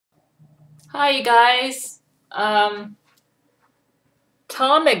Hi, you guys. Tom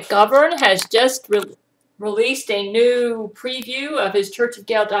McGovern has just released a new preview of his Church of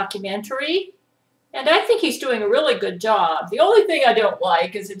Gail documentary, and I think he's doing a really good job. The only thing I don't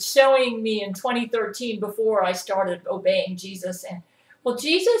like is it's showing me in 2013 before I started obeying Jesus. And well,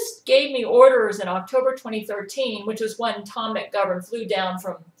 Jesus gave me orders in October 2013, which was when Tom McGovern flew down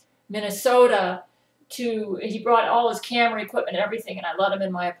from Minnesota he brought all his camera equipment and everything, and I let him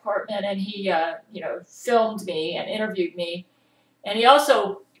in my apartment, and he, filmed me and interviewed me, and we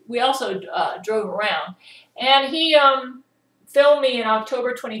also drove around, and he filmed me in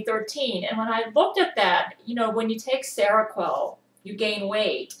October 2013, and when I looked at that, when you take Seroquel, you gain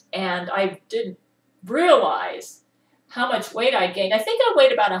weight, and I didn't realize how much weight I gained. I think I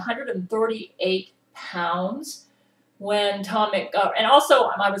weighed about 138 pounds when Tom McGovern, and also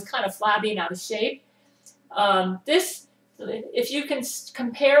I was kind of flabby and out of shape. If you can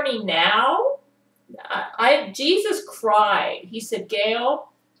compare me now, Jesus cried. He said, "Gail,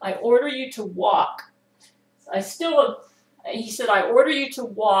 I order you to walk." He said, "I order you to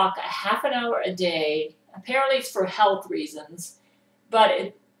walk a half an hour a day." Apparently it's for health reasons,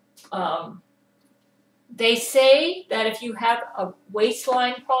 but they say that if you have a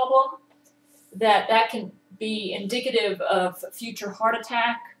waistline problem, that can be indicative of future heart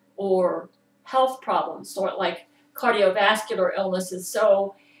attack or health problems, sort of like cardiovascular illnesses.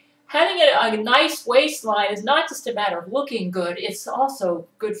 So having a nice waistline is not just a matter of looking good, it's also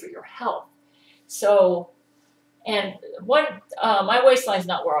good for your health. So, and my waistline's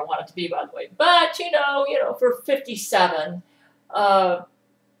not where I want it to be, by the way, but for 57,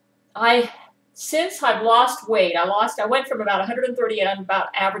 since I've lost weight, I went from about 138, I'm about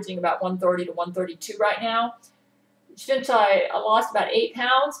averaging about 130 to 132 right now. Since I lost about 8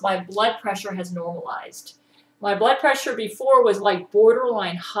 pounds, my blood pressure has normalized. My blood pressure before was like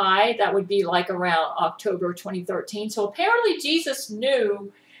borderline high. That would be like around October 2013. So apparently Jesus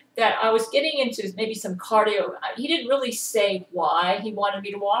knew that I was getting into maybe some cardio. He didn't really say why he wanted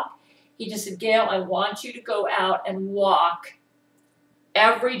me to walk. He just said, "Gail, I want you to go out and walk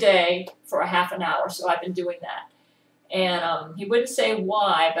every day for a half an hour." So I've been doing that. And he wouldn't say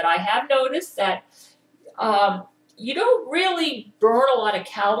why, but I have noticed that you don't really burn a lot of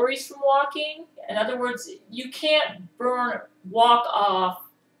calories from walking. In other words, you can't walk off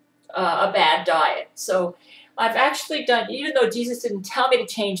a bad diet. So I've actually done, even though Jesus didn't tell me to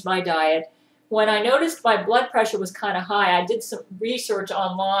change my diet, when I noticed my blood pressure was kind of high, I did some research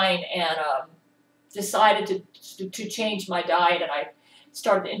online and decided to change my diet, and I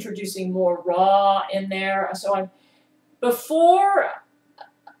started introducing more raw in there. So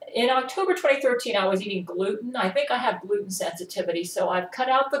in October 2013, I was eating gluten. I think I have gluten sensitivity, so I've cut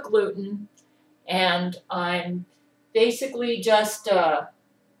out the gluten, and I'm basically just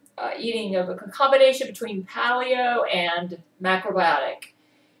eating a combination between paleo and macrobiotic.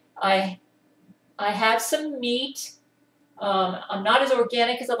 I have some meat. I'm not as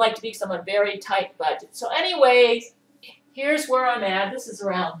organic as I'd like to be because I'm on a very tight budget. So anyways, here's where I'm at. This is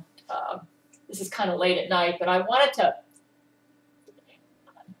around, this is kind of late at night, but I wanted to,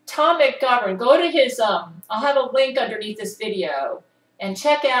 Tom McGovern, go to his, I'll have a link underneath this video and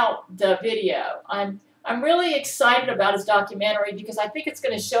check out the video. I'm really excited about his documentary because I think it's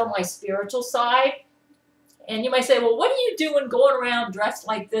going to show my spiritual side. And you might say, well, what are you doing going around dressed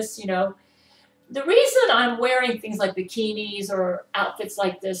like this, The reason I'm wearing things like bikinis or outfits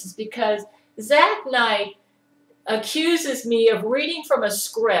like this is because Zach Knight accuses me of reading from a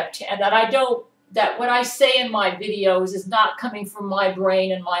script and that what I say in my videos is not coming from my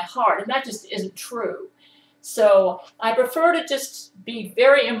brain and my heart, and that just isn't true. So I prefer to just be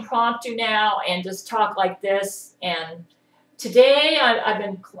very impromptu now and just talk like this. And today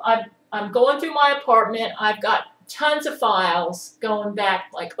I'm going through my apartment. I've got tons of files going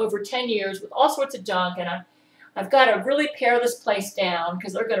back like over 10 years with all sorts of junk, and I've got to really pare this place down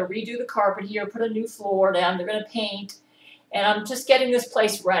because they're going to redo the carpet here, put a new floor down, they're going to paint, and I'm just getting this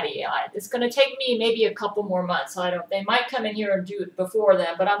place ready. It's going to take me maybe a couple more months. They might come in here and do it before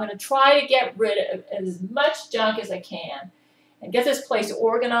then, but I'm going to try to get rid of as much junk as I can and get this place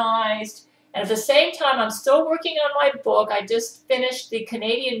organized. And at the same time, I'm still working on my book. I just finished the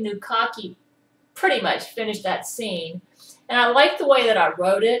Canadian Nukaki, pretty much finished that scene. And I like the way that I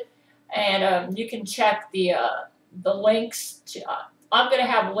wrote it. And you can check the links. I'm going to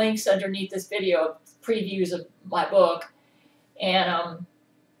have links underneath this video, previews of my book. And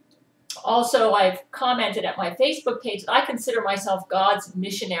also, I've commented at my Facebook page that I consider myself God's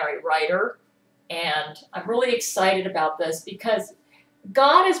missionary writer. And I'm really excited about this because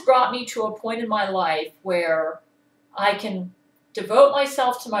God has brought me to a point in my life where I can devote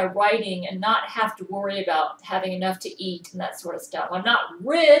myself to my writing and not have to worry about having enough to eat and that sort of stuff. I'm not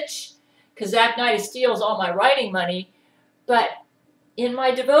rich, because Zach Knight steals all my writing money, but in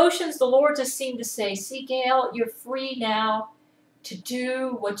my devotions, the Lord just seemed to say, see, Gail, you're free now to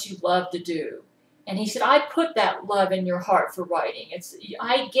do what you love to do. And he said, I put that love in your heart for writing.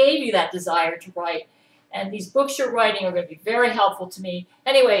 I gave you that desire to write. And these books you're writing are going to be very helpful to me.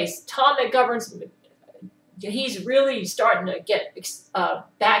 Anyways, Tom McGovern's, he's really starting to get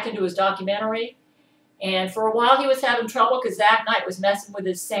back into his documentary. And for a while he was having trouble because Zach Knight was messing with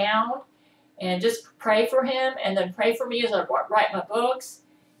his sound. And just pray for him, and then pray for me as I write my books.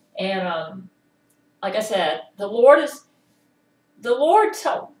 And like I said, the Lord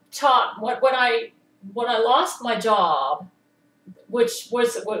taught when I lost my job, which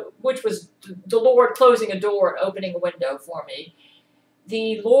was the Lord closing a door and opening a window for me.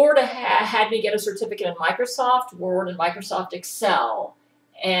 The Lord had me get a certificate in Microsoft Word and Microsoft Excel,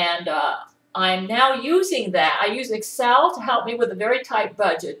 and I'm now using that. I use Excel to help me with a very tight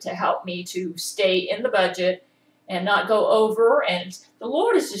budget, to help me to stay in the budget and not go over. And the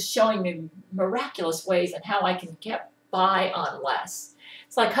Lord is just showing me miraculous ways on how I can get by on less.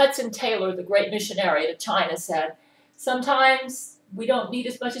 It's like Hudson Taylor, the great missionary to China, said, sometimes we don't need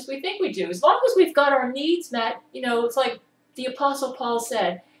as much as we think we do. As long as we've got our needs met, it's like the Apostle Paul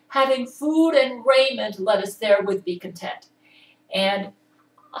said, having food and raiment, let us therewith be content. And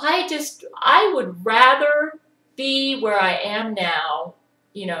I would rather be where I am now,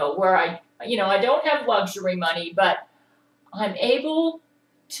 where I don't have luxury money, but I'm able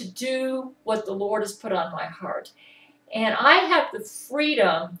to do what the Lord has put on my heart. And I have the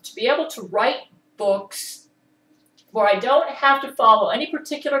freedom to be able to write books where I don't have to follow any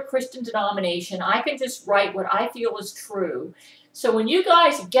particular Christian denomination. I can just write what I feel is true. So when you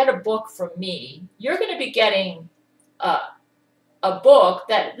guys get a book from me, you're going to be getting a book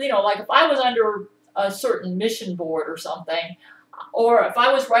that, like if I was under a certain mission board or something, or if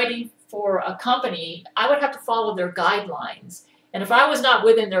I was writing for a company, I would have to follow their guidelines. And if I was not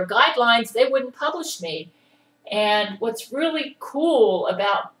within their guidelines, they wouldn't publish me. And what's really cool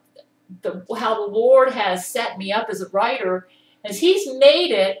about how the Lord has set me up as a writer is He's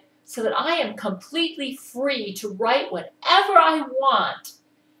made it so that I am completely free to write whatever I want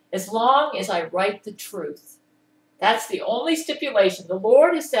as long as I write the truth. That's the only stipulation. The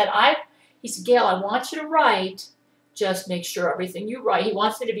Lord has said, He said, Gail, I want you to write. Just make sure everything you write. He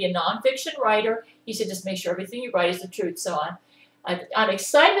wants me to be a nonfiction writer. He said, just make sure everything you write is the truth. So I'm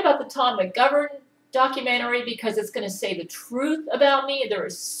excited about the Tom McGovern documentary because it's going to say the truth about me. There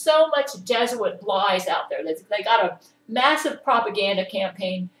is so much Jesuit lies out there. They got a massive propaganda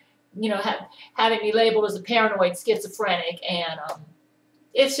campaign, having me labeled as a paranoid schizophrenic, and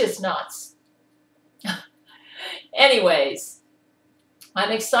it's just nuts. Anyways,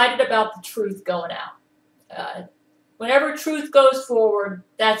 I'm excited about the truth going out. Whenever truth goes forward,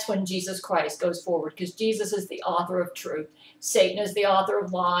 that's when Jesus Christ goes forward, because Jesus is the author of truth. Satan is the author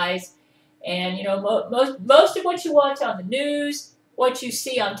of lies. And, most of what you watch on the news, what you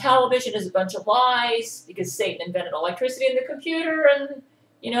see on television is a bunch of lies, because Satan invented electricity in the computer, and,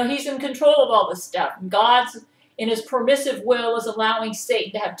 he's in control of all this stuff. And God's, in His permissive will, is allowing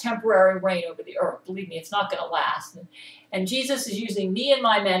Satan to have temporary reign over the earth. Believe me, it's not going to last. And Jesus is using me and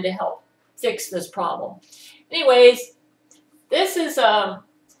my men to help fix this problem. Anyways, this is, I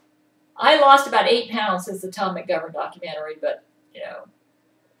lost about 8 pounds since the Tom McGovern documentary, but,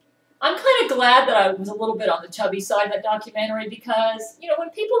 I'm kind of glad that I was a little bit on the chubby side of that documentary because, when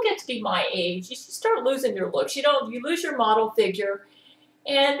people get to be my age, you start losing your looks. You lose your model figure,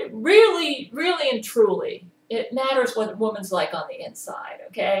 and really, really and truly, it matters what a woman's like on the inside,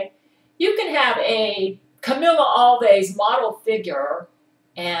 okay? You can have a Camilla Alves model figure,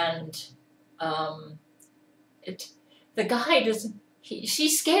 and the guy doesn't, she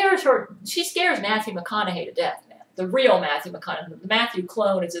scares Matthew McConaughey to death, man. The real Matthew McConaughey. The Matthew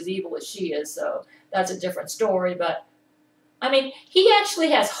clone is as evil as she is, so that's a different story, but he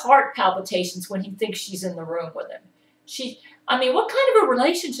actually has heart palpitations when he thinks she's in the room with him. What kind of a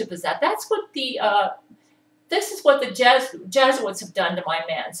relationship is that? That's what this is what the Jesuits have done to my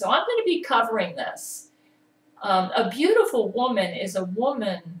man. So I'm going to be covering this. A beautiful woman is a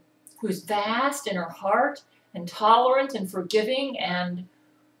woman who's vast in her heart and tolerant and forgiving, and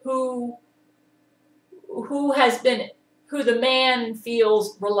who the man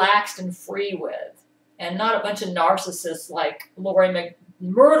feels relaxed and free with, and not a bunch of narcissists like murdering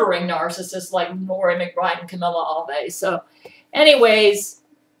narcissists like Laurie McBride and Camilla Alves. So, anyways,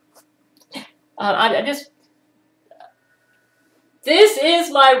 this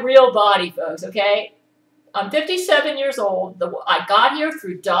is my real body, folks, okay? I'm 57 years old. I got here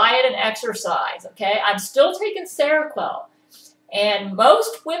through diet and exercise, okay? I'm still taking Seroquel. And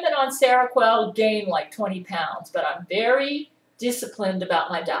most women on Seroquel gain like 20 pounds, but I'm very disciplined about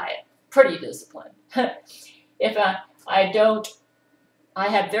my diet. Pretty disciplined. If I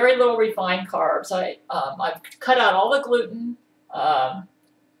have very little refined carbs. I've cut out all the gluten,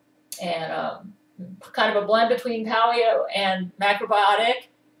 and kind of a blend between paleo and macrobiotic,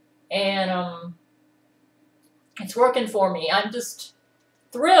 and it's working for me. I'm just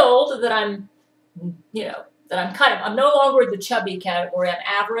thrilled that I'm no longer the chubby category. I'm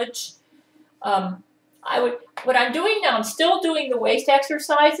average. What I'm doing now, I'm still doing the waist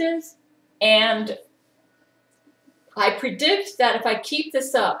exercises, and I predict that if I keep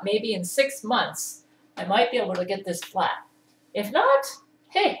this up, maybe in 6 months, I might be able to get this flat. If not,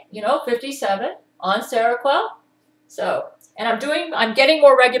 hey, 57 on Seroquel. So, and I'm getting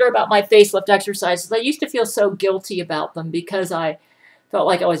more regular about my facelift exercises. I used to feel so guilty about them because I felt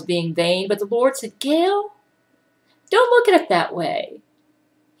like I was being vain. But the Lord said, Gail, don't look at it that way.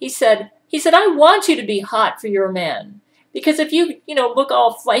 He said, I want you to be hot for your men. Because if you, look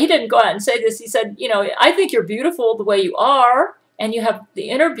all flat, he didn't go out and say this. He said, I think you're beautiful the way you are, and you have the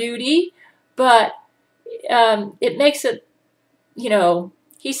inner beauty, but it makes it,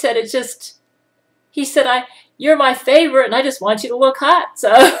 he said, you're my favorite, and I just want you to look hot.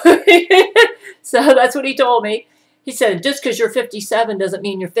 So, so that's what he told me. He said, just because you're 57 doesn't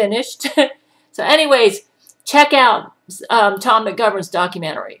mean you're finished. So anyways, check out Tom McGovern's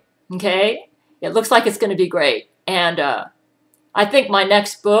documentary, okay? It looks like it's going to be great. And I think my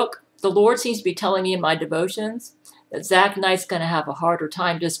next book, the Lord seems to be telling me in my devotions that Zach Knight's going to have a harder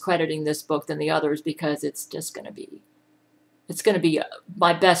time discrediting this book than the others because it's going to be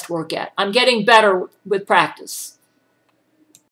my best work yet. I'm getting better with practice.